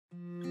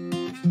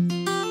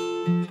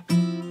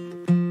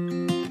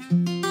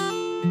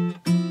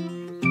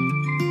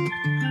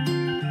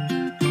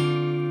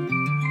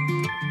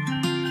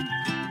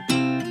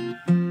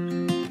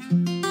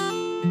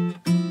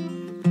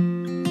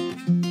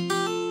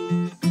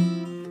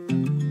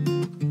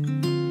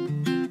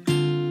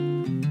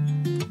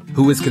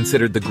Who is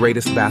considered the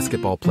greatest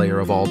basketball player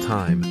of all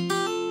time?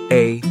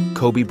 A.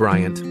 Kobe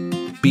Bryant,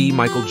 B.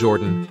 Michael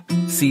Jordan,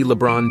 C.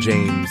 LeBron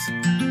James,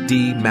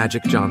 D.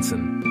 Magic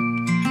Johnson.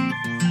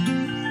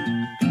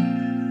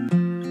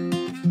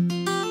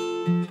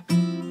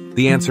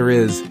 The answer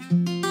is,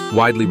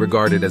 widely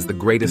regarded as the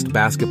greatest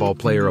basketball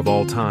player of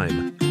all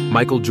time,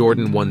 Michael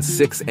Jordan won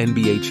 6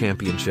 NBA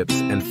championships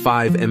and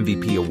 5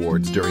 MVP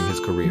awards during his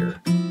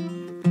career.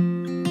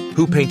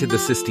 Who painted the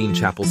Sistine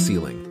Chapel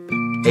ceiling?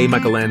 A.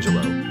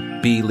 Michelangelo,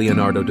 B.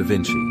 Leonardo da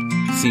Vinci,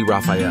 C.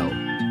 Raphael,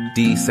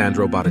 D.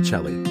 Sandro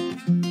Botticelli.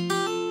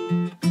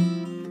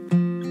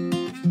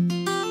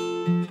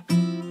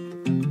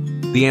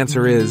 The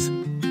answer is,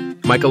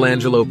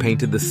 Michelangelo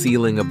painted the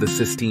ceiling of the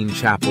Sistine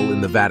Chapel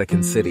in the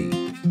Vatican City,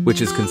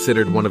 which is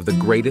considered one of the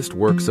greatest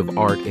works of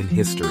art in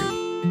history.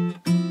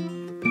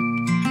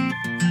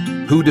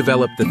 Who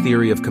developed the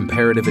theory of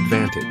comparative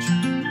advantage?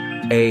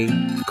 A.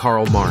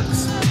 Karl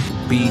Marx,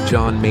 B.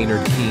 John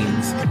Maynard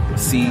Keynes,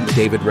 C.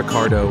 David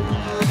Ricardo,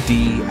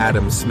 D.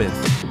 Adam Smith.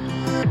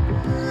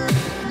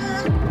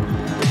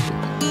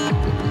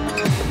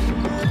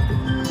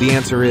 The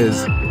answer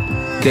is,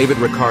 David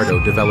Ricardo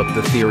developed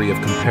the theory of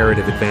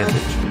comparative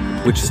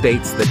advantage, which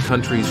states that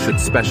countries should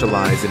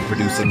specialize in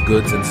producing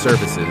goods and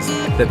services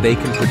that they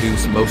can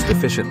produce most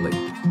efficiently,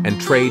 and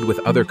trade with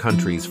other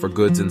countries for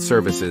goods and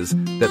services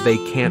that they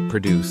can't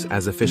produce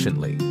as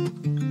efficiently.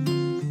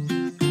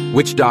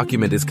 Which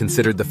document is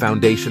considered the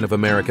foundation of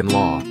American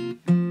law?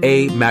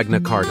 A. Magna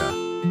Carta,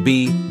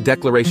 B.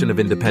 Declaration of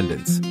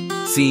Independence,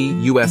 C.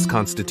 U.S.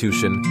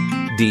 Constitution,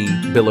 D.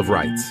 Bill of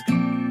Rights.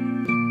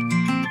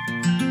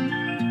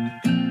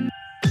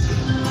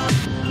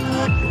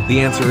 The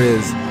answer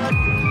is,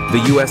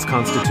 the U.S.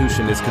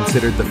 Constitution is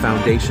considered the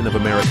foundation of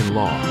American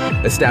law,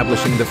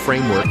 establishing the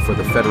framework for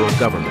the federal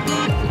government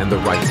and the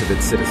rights of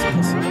its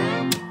citizens.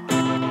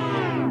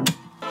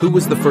 Who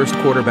was the first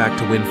quarterback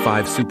to win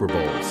 5 Super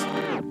Bowls?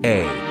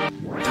 A.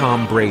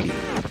 Tom Brady,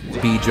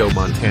 B. Joe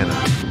Montana,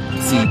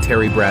 C.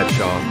 Terry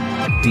Bradshaw,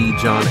 D.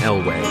 John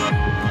Elway.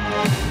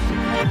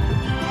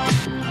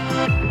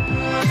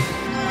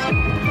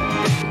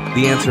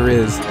 The answer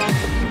is,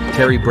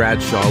 Terry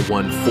Bradshaw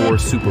won 4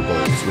 Super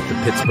Bowls with the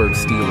Pittsburgh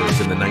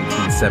Steelers in the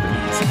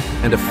 1970s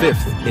and a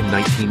 5th in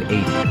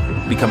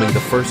 1980, becoming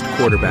the first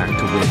quarterback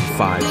to win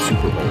 5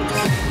 Super Bowls.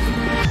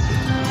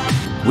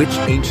 Which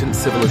ancient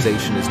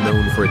civilization is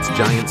known for its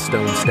giant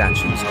stone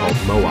statues called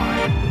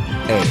Moai?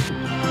 A.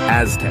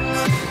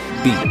 Aztecs,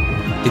 B.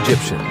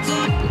 Egyptians,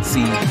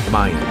 C.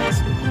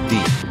 Mayans,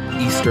 D.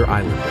 Easter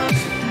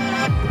Islanders.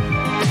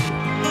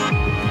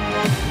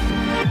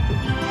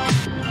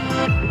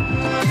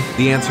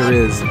 The answer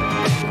is,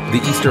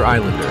 the Easter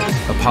Islanders,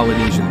 a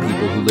Polynesian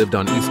people who lived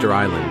on Easter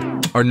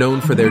Island, are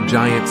known for their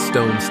giant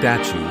stone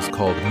statues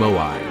called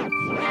Moai.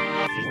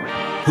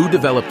 Who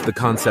developed the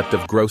concept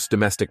of gross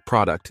domestic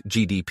product,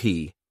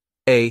 GDP?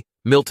 A.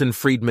 Milton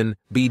Friedman,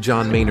 B.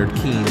 John Maynard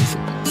Keynes,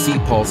 C.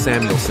 Paul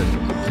Samuelson,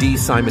 D.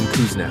 Simon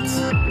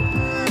Kuznets.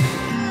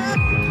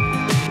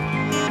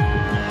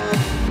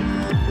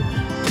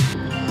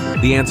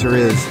 The answer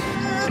is,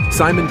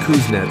 Simon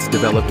Kuznets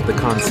developed the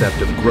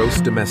concept of gross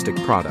domestic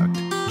product,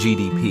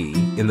 GDP,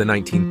 in the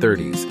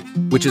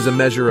 1930s, which is a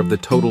measure of the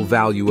total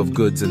value of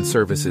goods and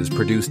services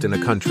produced in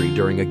a country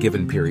during a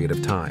given period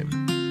of time.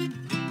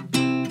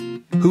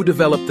 Who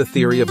developed the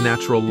theory of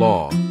natural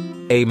law?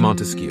 A.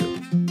 Montesquieu,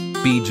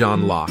 B.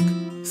 John Locke,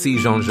 C.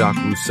 Jean-Jacques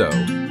Rousseau,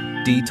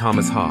 D.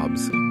 Thomas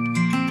Hobbes.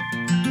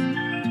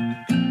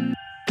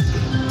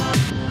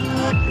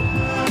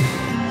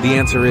 The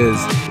answer is,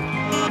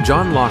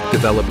 John Locke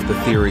developed the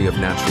theory of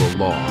natural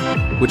law,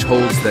 which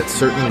holds that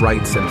certain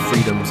rights and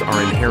freedoms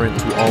are inherent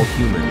to all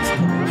humans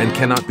and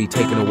cannot be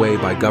taken away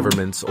by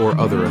governments or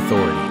other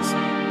authorities.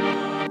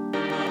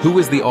 Who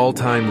is the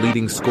all-time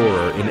leading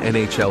scorer in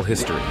NHL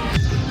history?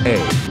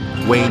 A.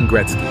 Wayne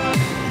Gretzky,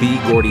 B.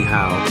 Gordie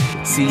Howe,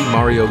 C.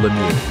 Mario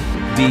Lemieux,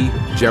 D.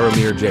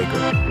 Jaromir Jagr.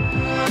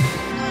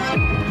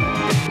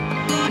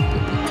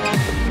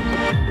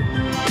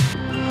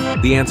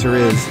 The answer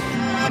is,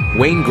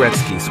 Wayne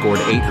Gretzky scored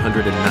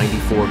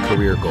 894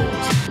 career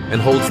goals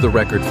and holds the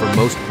record for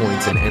most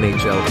points in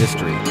NHL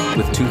history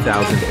with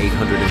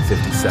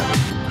 2,857.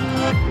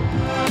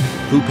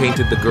 Who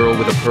painted the girl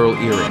with a pearl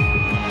earring?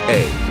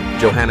 A.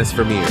 Johannes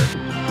Vermeer,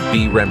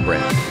 B.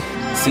 Rembrandt,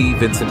 C.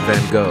 Vincent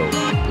van Gogh,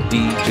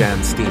 D.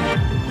 Jan Steen.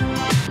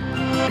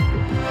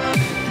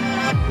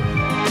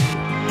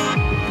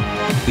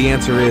 The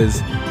answer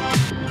is,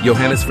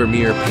 Johannes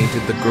Vermeer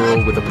painted the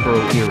girl with a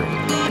pearl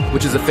earring,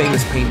 which is a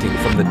famous painting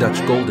from the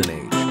Dutch Golden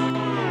Age.